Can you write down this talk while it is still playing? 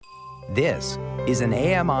This is an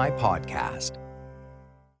AMI podcast.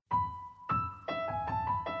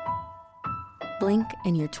 Blink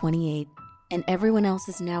and you're 28, and everyone else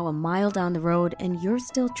is now a mile down the road and you're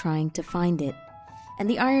still trying to find it. And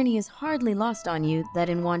the irony is hardly lost on you that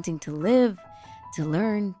in wanting to live, to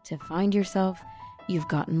learn, to find yourself, you've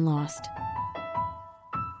gotten lost.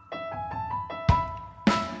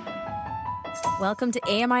 Welcome to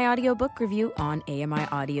AMI Audio Book Review on AMI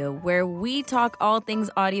Audio, where we talk all things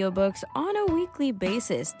audiobooks on a weekly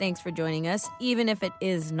basis. Thanks for joining us, even if it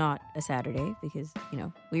is not a Saturday, because,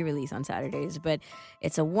 we release on Saturdays. But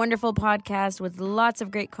it's a wonderful podcast with lots of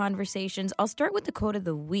great conversations. I'll start with the quote of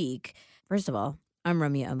the week. First of all, I'm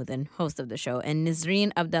Ramya Amuddin, host of the show, and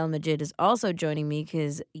Nisreen Abdelmajid is also joining me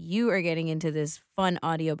because you are getting into this fun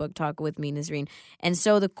audiobook talk with me, Nisreen. And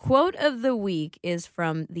so the quote of the week is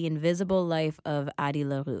from The Invisible Life of Addie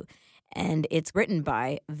LaRue, and it's written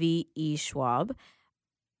by V.E. Schwab.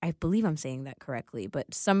 I believe I'm saying that correctly,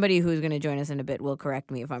 but somebody who's going to join us in a bit will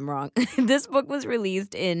correct me if I'm wrong. This book was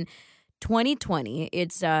released in 2020.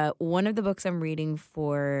 It's one of the books I'm reading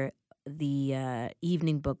for the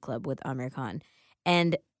evening book club with Amir Khan.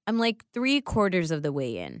 And I'm like 3/4 of the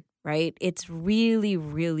way in, right? It's really,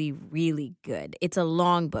 really, really good. It's a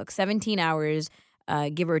long book, 17 hours,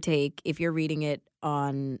 give or take, if you're reading it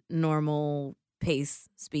on normal pace,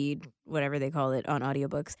 speed, whatever they call it on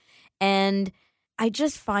audiobooks. And I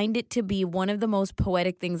just find it to be one of the most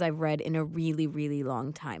poetic things I've read in a really, really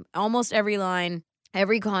long time. Almost every line,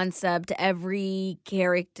 every concept, every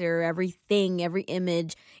character, everything, every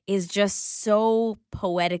image is just so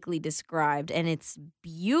poetically described, and it's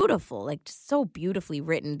beautiful, like so beautifully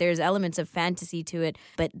written. There's elements of fantasy to it,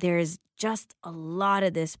 but there's just a lot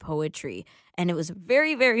of this poetry, and it was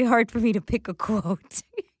very, very hard for me to pick a quote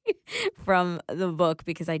from the book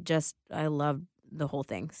because I love the whole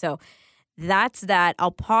thing. So that's that.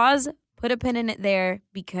 I'll pause, put a pin in it there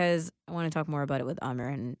because I want to talk more about it with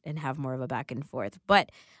Amir and have more of a back and forth.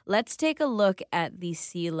 But let's take a look at the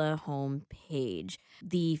CELA homepage.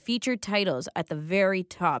 The featured titles at the very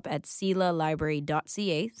top at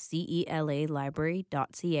celalibrary.ca, C-E-L-A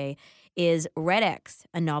library.ca, is Red X,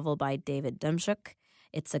 a novel by David Demchuk.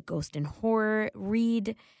 It's a ghost and horror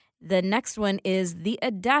read. The next one is The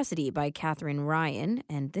Audacity by Catherine Ryan,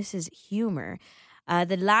 and this is humor.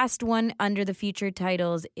 The last one under the featured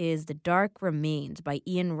titles is The Dark Remains by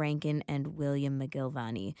Ian Rankin and William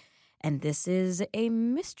McGilvany. And this is a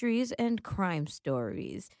mysteries and crime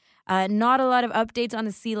stories. Not a lot of updates on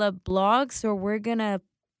the CELA blog, so we're going to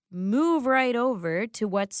move right over to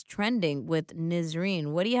what's trending with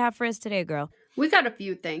Nisreen. What do you have for us today, girl? We got a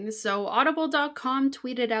few things. So Audible.com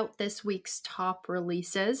tweeted out this week's top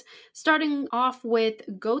releases, starting off with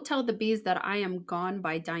Go Tell the Bees That I Am Gone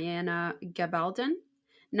by Diana Gabaldon.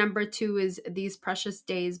 Number 2 is These Precious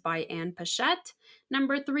Days by Anne Pachette.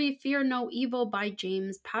 Number 3, Fear No Evil by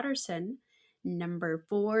James Patterson. Number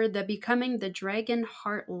 4, The Becoming the Dragon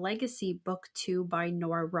Heart Legacy Book 2 by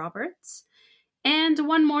Nora Roberts. And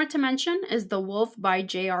one more to mention is The Wolf by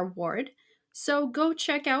J.R. Ward. So go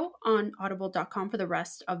check out on audible.com for the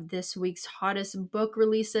rest of this week's hottest book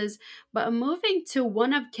releases. But moving to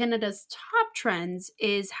one of Canada's top trends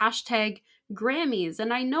is hashtag Grammys.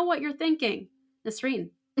 And I know what you're thinking. Nisreen,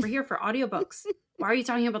 we're here for audiobooks. Why are you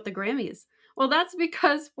talking about the Grammys? Well, that's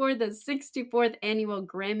because for the 64th Annual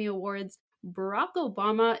Grammy Awards, Barack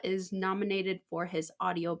Obama is nominated for his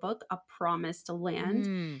audiobook, A Promised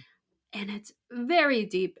Land. And it's very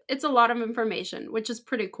deep. It's a lot of information, which is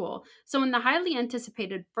pretty cool. So in the highly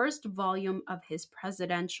anticipated first volume of his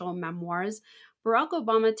presidential memoirs, Barack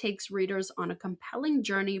Obama takes readers on a compelling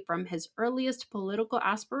journey from his earliest political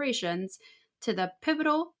aspirations to the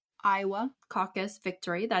pivotal Iowa caucus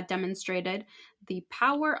victory that demonstrated the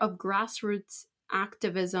power of grassroots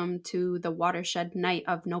activism to the watershed night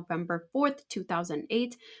of November 4th,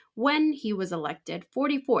 2008, when he was elected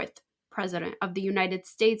 44th President of the United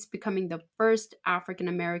States, becoming the first African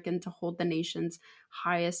American to hold the nation's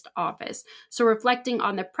highest office. So reflecting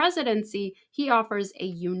on the presidency, he offers a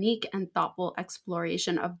unique and thoughtful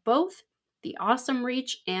exploration of both the awesome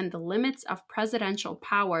reach and the limits of presidential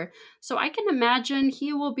power. So I can imagine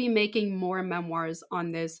he will be making more memoirs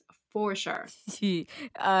on this for sure. If you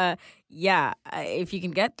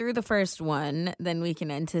can get through the first one, then we can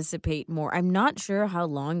anticipate more. I'm not sure how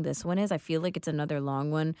long this one is. I feel like it's another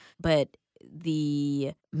long one, but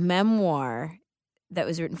the memoir that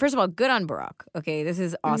was written, first of all, good on Barack. Okay, this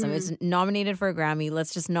is awesome. It's nominated for a Grammy.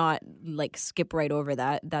 Let's just not skip right over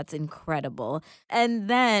that. That's incredible. And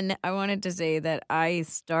then I wanted to say that I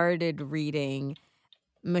started reading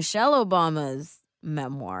Michelle Obama's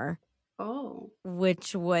memoir. Oh.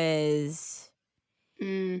 Which was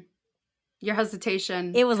Your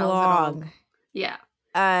hesitation. It was tells it all. long. Yeah.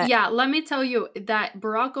 Uh, Yeah, let me tell you that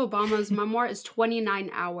Barack Obama's memoir is 29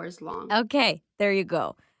 hours long. Okay, there you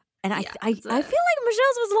go. And I Yeah, feel like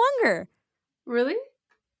Michelle's was longer. Really?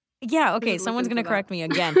 Yeah, okay, look someone's going to into correct that. me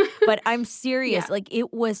again. But I'm serious. Yeah. Like,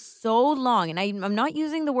 it was so long. And I'm not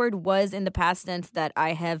using the word was in the past tense that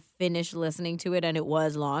I have finished listening to it and it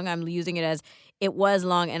was long. I'm using it as it was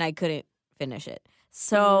long and I couldn't finish it.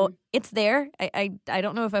 So it's there. I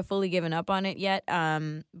don't know if I've fully given up on it yet,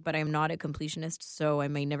 but I'm not a completionist, so I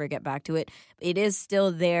may never get back to it. It is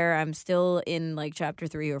still there. I'm still in like chapter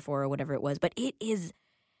 3 or 4 or whatever it was. But it is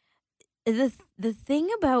the thing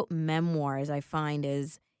about memoirs I find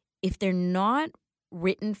is if they're not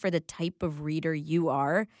written for the type of reader you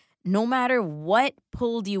are, no matter what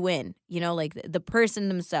pulled you in, like the person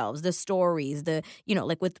themselves, the stories,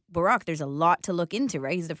 like with Barack, there's a lot to look into,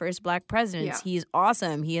 right? He's the first Black president. Yeah. He's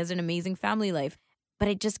awesome. He has an amazing family life. But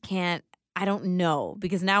I just can't, I don't know,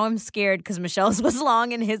 because now I'm scared because Michelle's was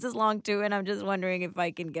long and his is long too. And I'm just wondering if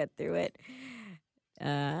I can get through it.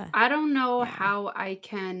 I don't know how I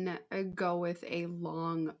can go with a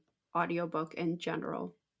long audiobook in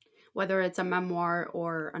general, whether it's a memoir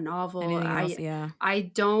or a novel. Anything else, yeah. I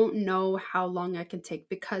don't know how long I can take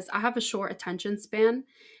because I have a short attention span,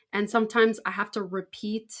 and sometimes I have to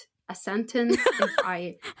repeat a sentence if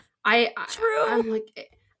True. I'm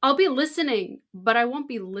like, I'll be listening, but I won't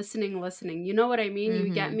be listening. You know what I mean? You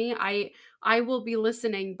get me? I will be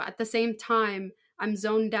listening, but at the same time, I'm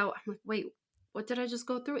zoned out. I'm like, wait, what did I just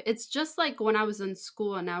go through? It's just like when I was in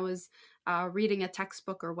school and I was reading a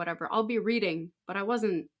textbook or whatever. I'll be reading, but I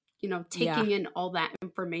wasn't, taking in all that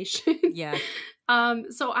information. Yeah.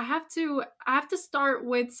 So I have to start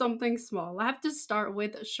with something small. I have to start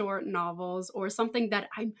with short novels or something that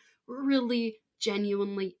I'm really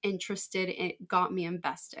genuinely interested in, got me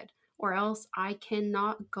invested, or else I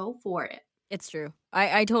cannot go for it. It's true.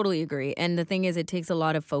 I totally agree. And the thing is, it takes a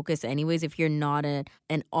lot of focus anyways. If you're not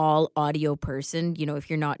an all audio person, if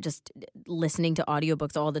you're not just listening to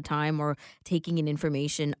audiobooks all the time or taking in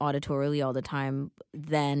information auditorily all the time,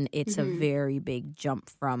 then it's a very big jump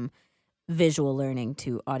from visual learning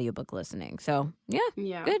to audiobook listening. So,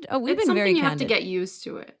 yeah. Good. Oh, we've been very candid. You have to get used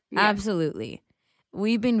to it. Yeah. Absolutely.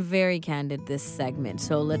 We've been very candid this segment.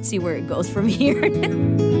 So let's see where it goes from here.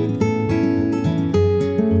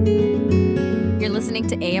 You're listening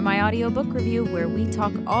to AMI Audiobook Review, where we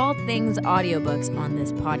talk all things audiobooks on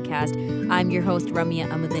this podcast. I'm your host, Ramya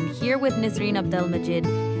Amuddin, here with Nisreen Abdelmajid,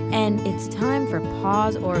 and it's time for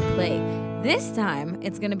Pause or Play. This time,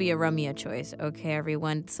 it's going to be a Ramya choice, okay,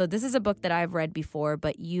 everyone? So this is a book that I've read before,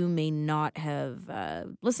 but you may not have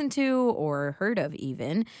listened to or heard of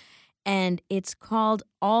even, and it's called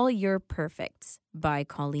All Your Perfects by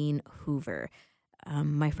Colleen Hoover.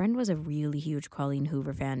 My friend was a really huge Colleen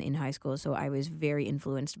Hoover fan in high school, so I was very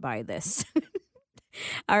influenced by this.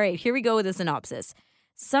 All right, here we go with the synopsis.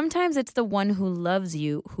 Sometimes it's the one who loves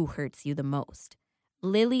you who hurts you the most.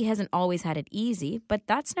 Lily hasn't always had it easy, but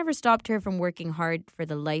that's never stopped her from working hard for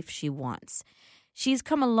the life she wants. She's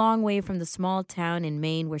come a long way from the small town in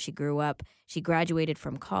Maine where she grew up. She graduated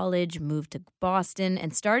from college, moved to Boston,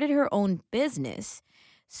 and started her own business.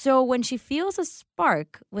 So when she feels a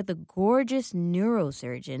spark with a gorgeous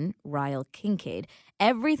neurosurgeon, Ryle Kincaid,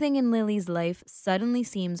 everything in Lily's life suddenly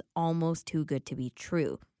seems almost too good to be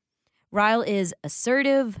true. Ryle is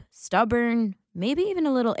assertive, stubborn, maybe even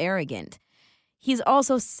a little arrogant. He's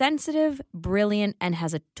also sensitive, brilliant, and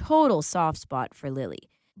has a total soft spot for Lily.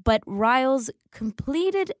 But Ryle's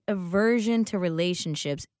completed aversion to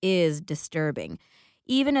relationships is disturbing.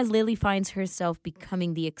 Even as Lily finds herself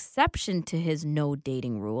becoming the exception to his no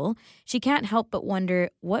dating rule, she can't help but wonder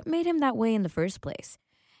what made him that way in the first place.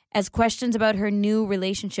 As questions about her new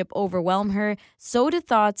relationship overwhelm her, so do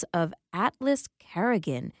thoughts of Atlas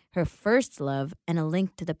Kerrigan, her first love, and a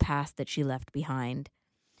link to the past that she left behind.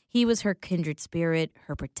 He was her kindred spirit,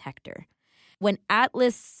 her protector. When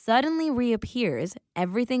Atlas suddenly reappears,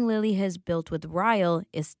 everything Lily has built with Ryle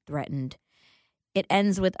is threatened. It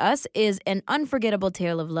Ends With Us is an unforgettable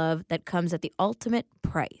tale of love that comes at the ultimate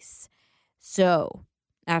price. So,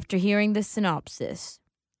 after hearing this synopsis,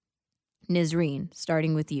 Nisreen,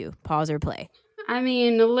 starting with you, pause or play. I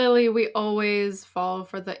mean, Lily, we always fall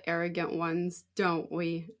for the arrogant ones, don't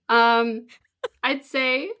we? I'd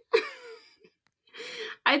say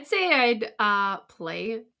I'd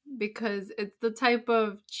play because it's the type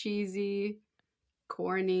of cheesy,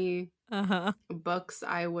 corny books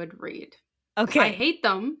I would read. Okay. I hate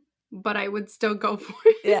them, but I would still go for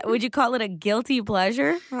it. Yeah, would you call it a guilty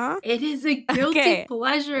pleasure? Huh? It is a guilty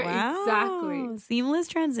pleasure. Wow. Exactly. Seamless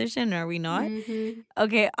transition, are we not? Mm-hmm.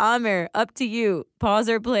 Okay, Amir, up to you. Pause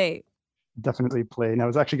or play. definitely play. And I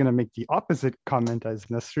was actually going to make the opposite comment as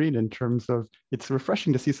Nasreen in terms of it's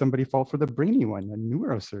refreshing to see somebody fall for the brainy one, a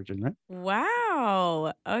neurosurgeon, right?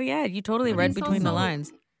 Wow. Oh, yeah. You totally But read he's between the also-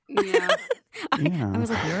 lines. Yeah. I was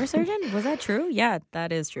like, neurosurgeon? Was that true? Yeah,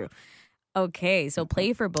 that is true. Okay, so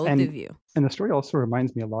play for both And- of you. And the story also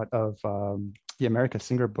reminds me a lot of the America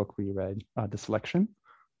Singer book we read, The Selection,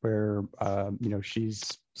 where,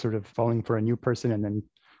 she's sort of falling for a new person and then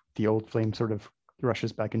the old flame sort of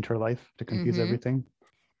rushes back into her life to confuse Mhm. everything.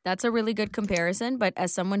 That's a really good comparison, but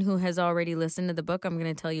as someone who has already listened to the book, I'm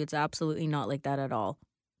going to tell you it's absolutely not like that at all.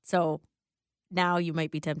 So now you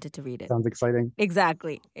might be tempted to read it. Sounds exciting.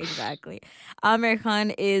 Exactly. Amir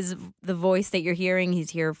Khan is the voice that you're hearing.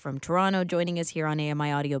 He's here from Toronto, joining us here on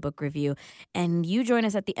AMI Audiobook Review. And you join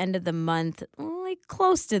us at the end of the month, like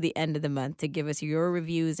close to the end of the month, to give us your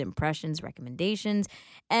reviews, impressions, recommendations.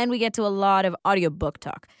 And we get to a lot of audiobook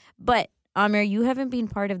talk. But Amir, you haven't been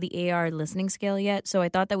part of the AR listening scale yet, so I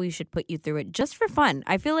thought that we should put you through it just for fun.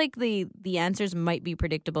 I feel like the answers might be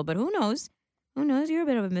predictable, but who knows? Who knows? You're a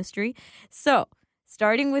bit of a mystery. So,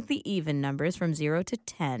 starting with the even numbers from 0 to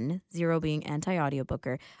 10, 0 being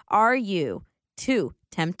anti-audiobooker, are you 2,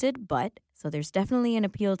 tempted but, so there's definitely an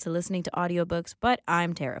appeal to listening to audiobooks, but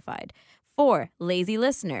I'm terrified. 4, lazy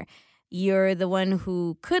listener. You're the one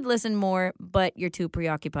who could listen more, but you're too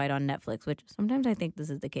preoccupied on Netflix, which sometimes I think this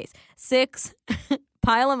is the case. 6,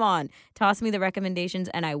 pile them on. Toss me the recommendations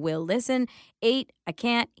and I will listen. 8, I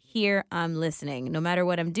can't hear, I'm listening. No matter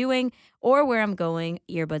what I'm doing or where I'm going,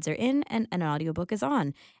 earbuds are in and an audiobook is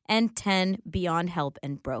on. And 10, beyond help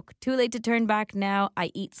and broke. Too late to turn back now.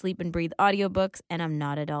 I eat, sleep, and breathe audiobooks, and I'm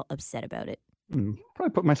not at all upset about it.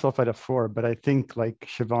 Probably put myself at a 4, but I think like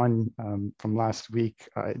Siobhan from last week,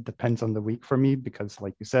 it depends on the week for me because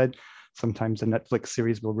like you said, sometimes a Netflix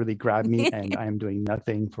series will really grab me and I am doing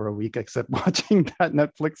nothing for a week except watching that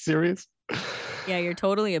Netflix series. Yeah, you're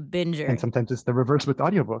totally a binger. And sometimes it's the reverse with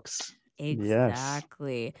audiobooks.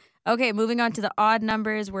 Exactly. Yes. Okay, moving on to the odd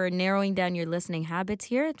numbers. We're narrowing down your listening habits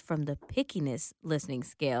here from the pickiness listening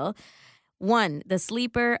scale. 1, the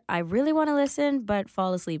sleeper. I really want to listen, but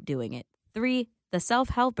fall asleep doing it. 3, the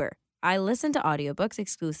self-helper. I listen to audiobooks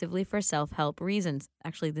exclusively for self-help reasons.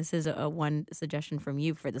 Actually, this is a one suggestion from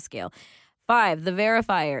you for the scale. 5, the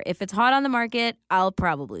verifier. If it's hot on the market, I'll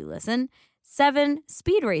probably listen. 7,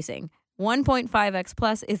 speed racing. 1.5x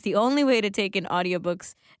plus is the only way to take in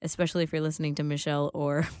audiobooks, especially if you're listening to Michelle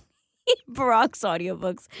or Barack's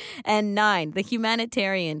audiobooks. And 9, the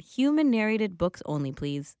humanitarian. Human narrated books only,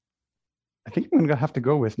 please. I think I'm going to have to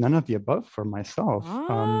go with none of the above for myself.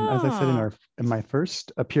 As I said in my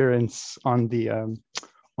first appearance on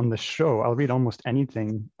the show, I'll read almost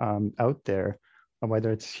anything out there, whether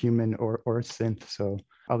it's human or synth. So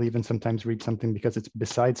I'll even sometimes read something because it's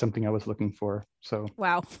beside something I was looking for. So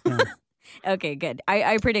wow. Yeah. Okay, good.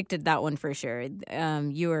 I predicted that one for sure.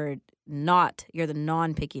 You're the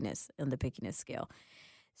non-pickiness on the pickiness scale.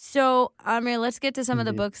 So, Amir, let's get to some of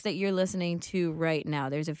the books that you're listening to right now.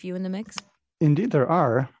 There's a few in the mix. Indeed, there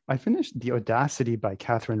are. I finished The Audacity by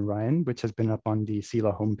Catherine Ryan, which has been up on the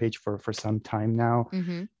CELA homepage for some time now.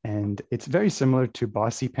 Mm-hmm. And it's very similar to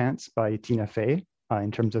Bossy Pants by Tina Fey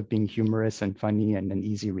in terms of being humorous and funny and an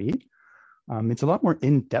easy read. It's a lot more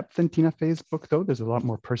in-depth than Tina Fey's book, though. There's a lot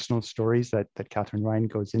more personal stories that Catherine Ryan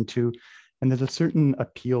goes into. And there's a certain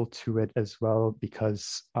appeal to it as well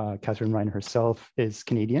because Catherine Ryan herself is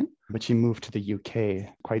Canadian, but she moved to the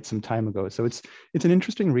UK quite some time ago. So it's an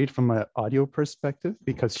interesting read from an audio perspective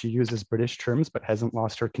because she uses British terms but hasn't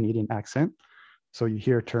lost her Canadian accent. So you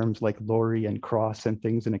hear terms like lorry and cross and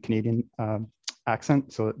things in a Canadian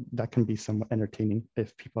accent. So that can be somewhat entertaining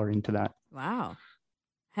if people are into that. Wow.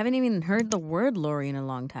 Haven't even heard the word lorry in a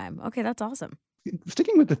long time. Okay, that's awesome.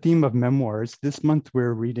 Sticking with the theme of memoirs, this month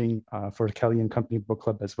we're reading for Kelly and Company Book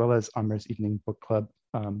Club, as well as Amir's Evening Book Club,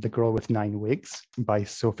 The Girl with Nine Wigs by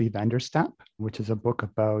Sophie Vanderstap, which is a book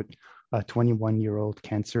about a 21-year-old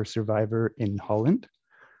cancer survivor in Holland.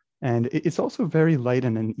 And it's also very light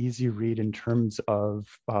and an easy read in terms of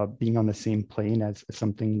being on the same plane as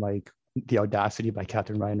something like The Audacity by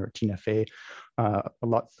Catherine Ryan or Tina Fey. A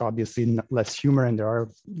lot, obviously, less humor, and there are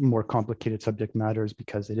more complicated subject matters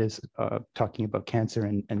because it is talking about cancer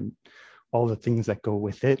and all the things that go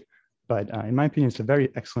with it. But in my opinion, it's a very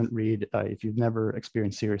excellent read. If you've never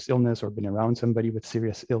experienced serious illness or been around somebody with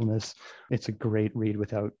serious illness, it's a great read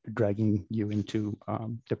without dragging you into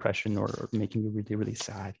depression or making you really, really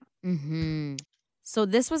sad. Mm-hmm. So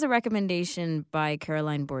this was a recommendation by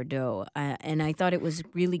Caroline Bordeaux, and I thought it was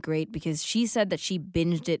really great because she said that she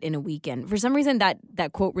binged it in a weekend. For some reason, that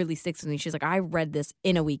quote really sticks with me. She's like, I read this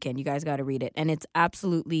in a weekend. You guys got to read it. And it's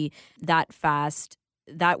absolutely that fast.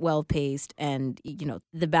 that well paced, and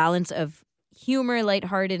the balance of humor,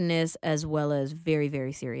 lightheartedness, as well as very,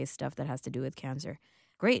 very serious stuff that has to do with cancer.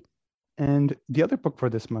 Great. And the other book for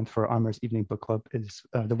this month for Amar's Evening Book Club is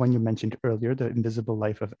the one you mentioned earlier, The Invisible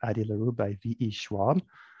Life of Addie LaRue by V.E. Schwab.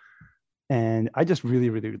 And I just really,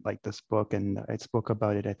 really like this book. And I spoke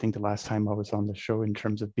about it, I think, the last time I was on the show, in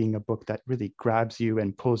terms of being a book that really grabs you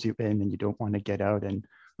and pulls you in and you don't want to get out. And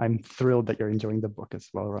I'm thrilled that you're enjoying the book as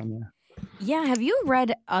well, Rania. Yeah, have you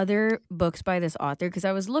read other books by this author? Because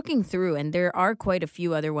I was looking through, and there are quite a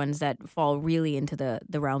few other ones that fall really into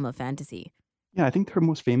the realm of fantasy. Yeah, I think her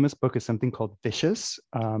most famous book is something called Vicious,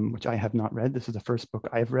 which I have not read. This is the first book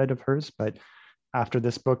I've read of hers, but after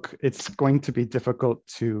this book, it's going to be difficult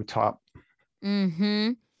to top.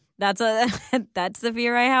 Mm-hmm. That's the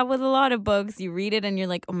fear I have with a lot of books. You read it and you're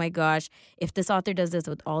like, oh my gosh, if this author does this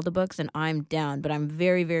with all the books, then I'm down. But I'm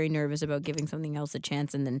very, very nervous about giving something else a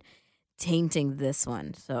chance and then tainting this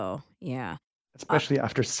one. So, yeah. Especially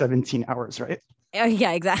after 17 hours, right?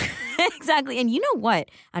 Yeah, exactly. Exactly. And you know what?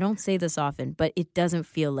 I don't say this often, but it doesn't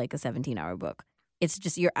feel like a 17-hour book. It's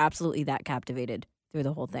just you're absolutely that captivated through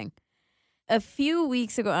the whole thing. A few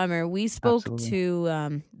weeks ago, Amr, we spoke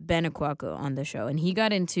to Ben Aquaco on the show, and he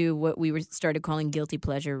got into what we started calling guilty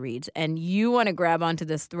pleasure reads. And you want to grab onto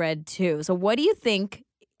this thread too. So what do you think,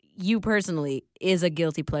 you personally, is a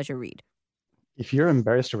guilty pleasure read? If you're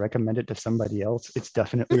embarrassed to recommend it to somebody else, it's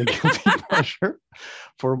definitely a guilty pleasure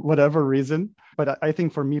for whatever reason. But I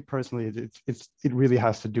think for me personally, it really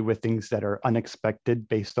has to do with things that are unexpected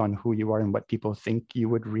based on who you are and what people think you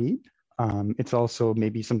would read. It's also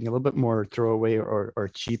maybe something a little bit more throwaway or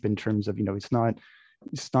cheap in terms of, it's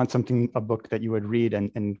not something, a book that you would read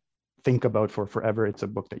and think about for forever. It's a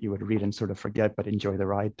book that you would read and sort of forget, but enjoy the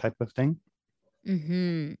ride type of thing.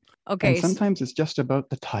 Mm-hmm. Okay. And sometimes it's just about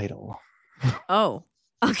the title. Oh,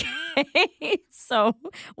 okay. So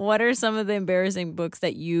what are some of the embarrassing books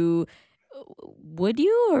that would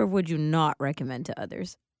you or would you not recommend to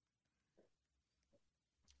others?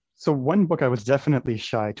 So one book I was definitely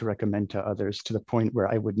shy to recommend to others, to the point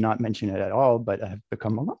where I would not mention it at all, but I have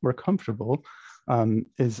become a lot more comfortable,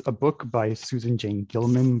 is a book by Susan Jane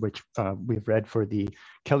Gilman, which we've read for the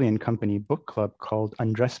Kelly and Company book club, called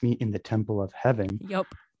Undress Me in the Temple of Heaven. Yep.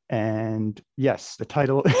 And yes, the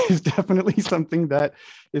title is definitely something that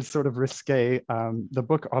is sort of risque. The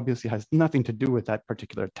book obviously has nothing to do with that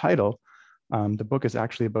particular title. The book is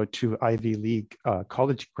actually about two Ivy League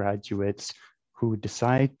college graduates who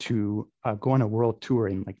decide to go on a world tour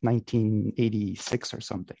in like 1986 or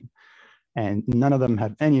something. And none of them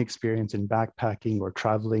have any experience in backpacking or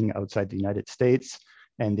traveling outside the United States.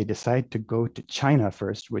 And they decide to go to China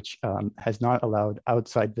first, which has not allowed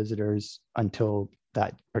outside visitors until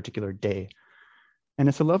that particular day. And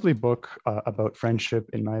it's a lovely book about friendship,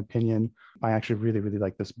 in my opinion. I actually really, really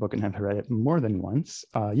like this book and have read it more than once.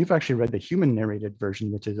 You've actually read the human narrated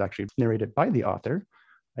version, which is actually narrated by the author.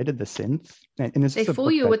 I did the synth. And they fool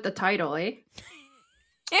you with the title, eh?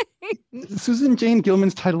 Susan Jane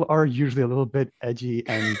Gilman's title are usually a little bit edgy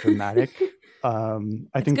and dramatic.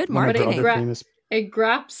 I think good one of her marketing. other famous... It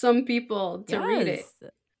grabs some people to read it.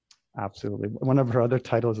 Absolutely. One of her other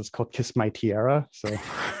titles is called Kiss My Tiara. So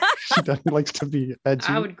she definitely likes to be edgy.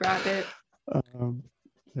 I would grab it.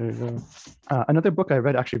 There you go. Another book I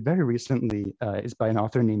read actually very recently is by an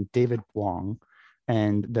author named David Wong.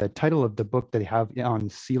 And the title of the book that they have on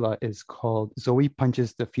Sela is called Zoe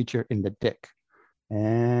Punches the Future in the Dick.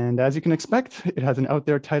 And as you can expect, it has an out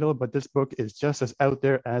there title, but this book is just as out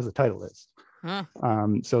there as the title is. Huh.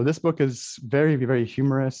 So this book is very, very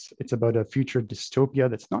humorous. It's about a future dystopia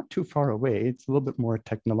that's not too far away. It's a little bit more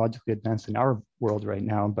technologically advanced in our world right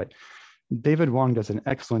now, but David Wong does an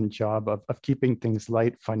excellent job of keeping things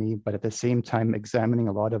light, funny, but at the same time examining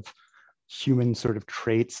a lot of human sort of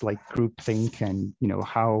traits like groupthink and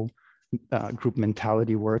how group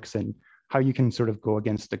mentality works and how you can sort of go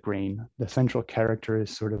against the grain. The central character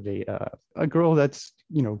is sort of a girl that's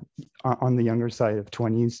on the younger side of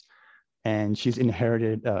 20s, and she's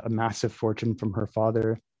inherited a massive fortune from her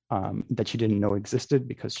father that she didn't know existed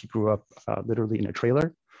because she grew up literally in a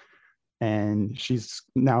trailer. And she's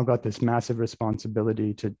now got this massive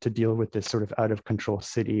responsibility to deal with this sort of out of control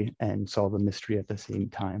city and solve a mystery at the same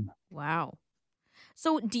time. Wow.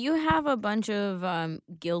 So do you have a bunch of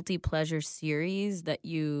guilty pleasure series that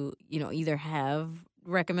you either have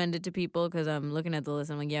recommended to people? Because I'm looking at the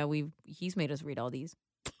list, I'm like, yeah, he's made us read all these.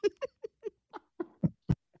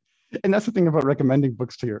 And that's the thing about recommending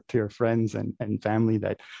books to your friends and family,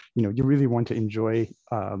 that you really want to enjoy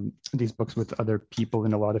these books with other people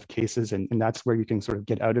in a lot of cases, and that's where you can sort of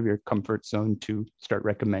get out of your comfort zone to start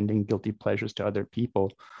recommending guilty pleasures to other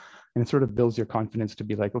people. And it sort of builds your confidence to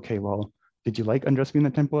be like, okay, well, did you like Undress Me in the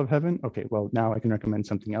Temple of Heaven? Okay, well, now I can recommend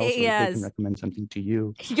something else. Or Yes. they can recommend something to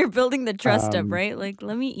you. You're building the trust up, right? Like,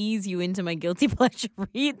 let me ease you into my guilty pleasure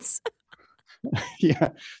reads. Yeah,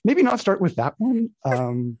 maybe not start with that one.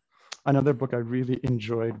 Another book I really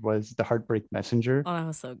enjoyed was The Heartbreak Messenger. Oh, that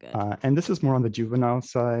was so good. And this is more on the juvenile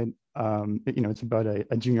side. It's about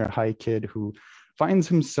a junior high kid who finds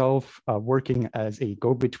himself working as a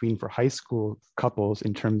go-between for high school couples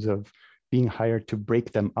in terms of being hired to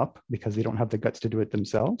break them up because they don't have the guts to do it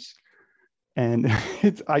themselves. And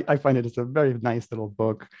I find it's a very nice little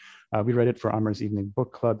book. We read it for Amar's Evening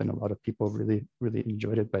Book Club, and a lot of people really, really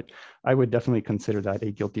enjoyed it. But I would definitely consider that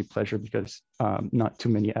a guilty pleasure because not too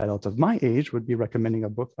many adults of my age would be recommending a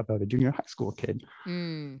book about a junior high school kid.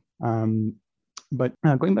 But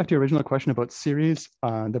going back to your original question about series,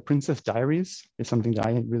 The Princess Diaries is something that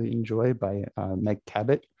I really enjoy by Meg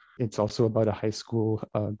Cabot. It's also about a high school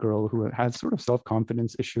girl who has sort of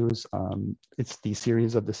self-confidence issues. It's the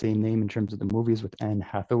series of the same name in terms of the movies with Anne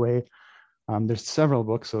Hathaway. There's several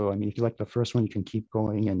books, so I mean, if you like the first one, you can keep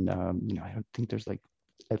going. And I don't think there's like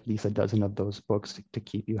at least a dozen of those books to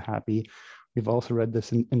keep you happy. We've also read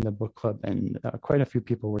this in the book club, and quite a few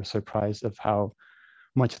people were surprised of how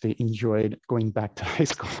much they enjoyed going back to high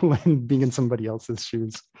school and being in somebody else's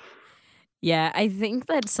shoes. Yeah, I think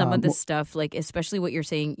that some of the stuff, like especially what you're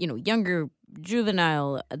saying, younger,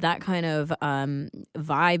 juvenile, that kind of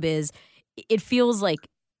vibe is, it feels like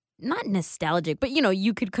not nostalgic, but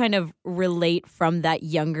you could kind of relate from that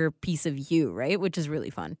younger piece of you, right? Which is really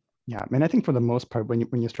fun. Yeah, I mean, I think for the most part,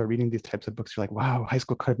 when you start reading these types of books, you're like, wow, high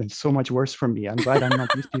school could have been so much worse for me. I'm glad I'm not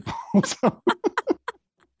these people. So,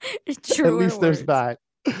 at least there's that.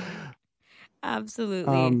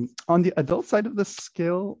 Absolutely. On the adult side of the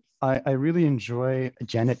scale, I really enjoy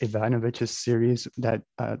Janet Ivanovich's series that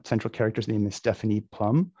central character's name is Stephanie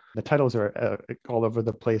Plum. The titles are all over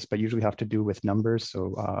the place, but usually have to do with numbers.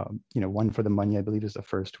 So, One for the Money, I believe, is the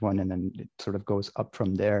first one, and then it sort of goes up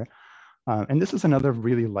from there. And this is another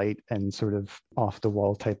really light and sort of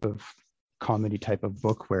off-the-wall type of comedy type of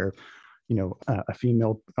book where, a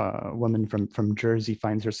female woman from Jersey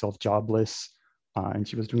finds herself jobless, and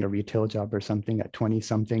she was doing a retail job or something at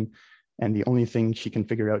 20-something. And the only thing she can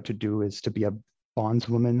figure out to do is to be a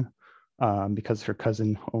bondswoman because her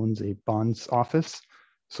cousin owns a bonds office.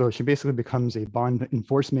 So she basically becomes a bond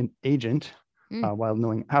enforcement agent while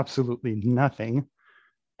knowing absolutely nothing,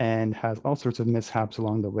 and has all sorts of mishaps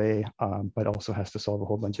along the way, but also has to solve a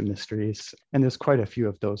whole bunch of mysteries. And there's quite a few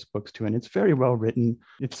of those books too. And it's very well written.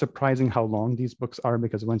 It's surprising how long these books are,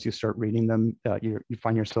 because once you start reading them, you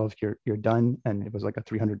find yourself, you're done. And it was like a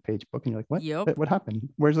 300-page book. And you're like, what? Yep. What happened?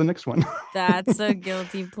 Where's the next one? That's a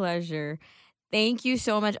guilty pleasure. Thank you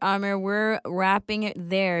so much, Amir. We're wrapping it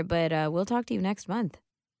there, but we'll talk to you next month.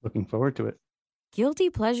 Looking forward to it. Guilty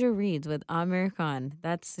Pleasure Reads with Amir Khan.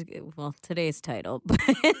 That's, today's title.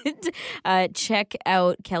 But check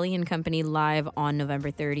out Kelly and Company live on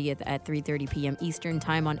November 30th at 3:30 p.m. Eastern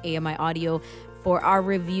Time on AMI Audio for our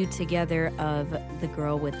review together of The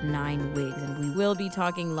Girl with 9 Wigs. And we will be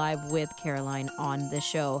talking live with Caroline on the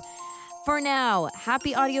show. For now,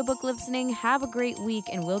 happy audiobook listening. Have a great week,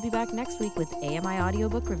 and we'll be back next week with AMI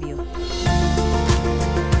Audiobook Review.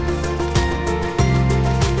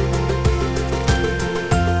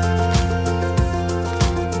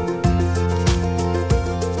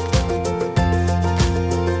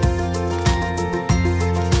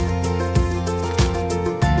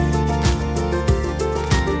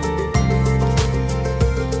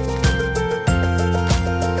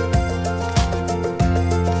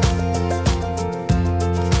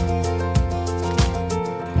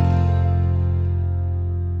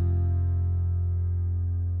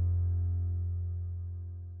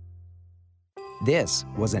 This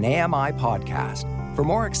was an AMI podcast. For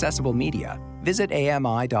more accessible media, visit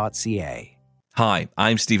ami.ca. Hi,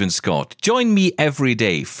 I'm Stephen Scott. Join me every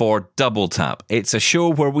day for Double Tap. It's a show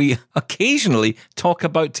where we occasionally talk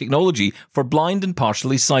about technology for blind and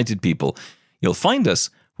partially sighted people. You'll find us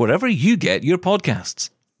wherever you get your podcasts.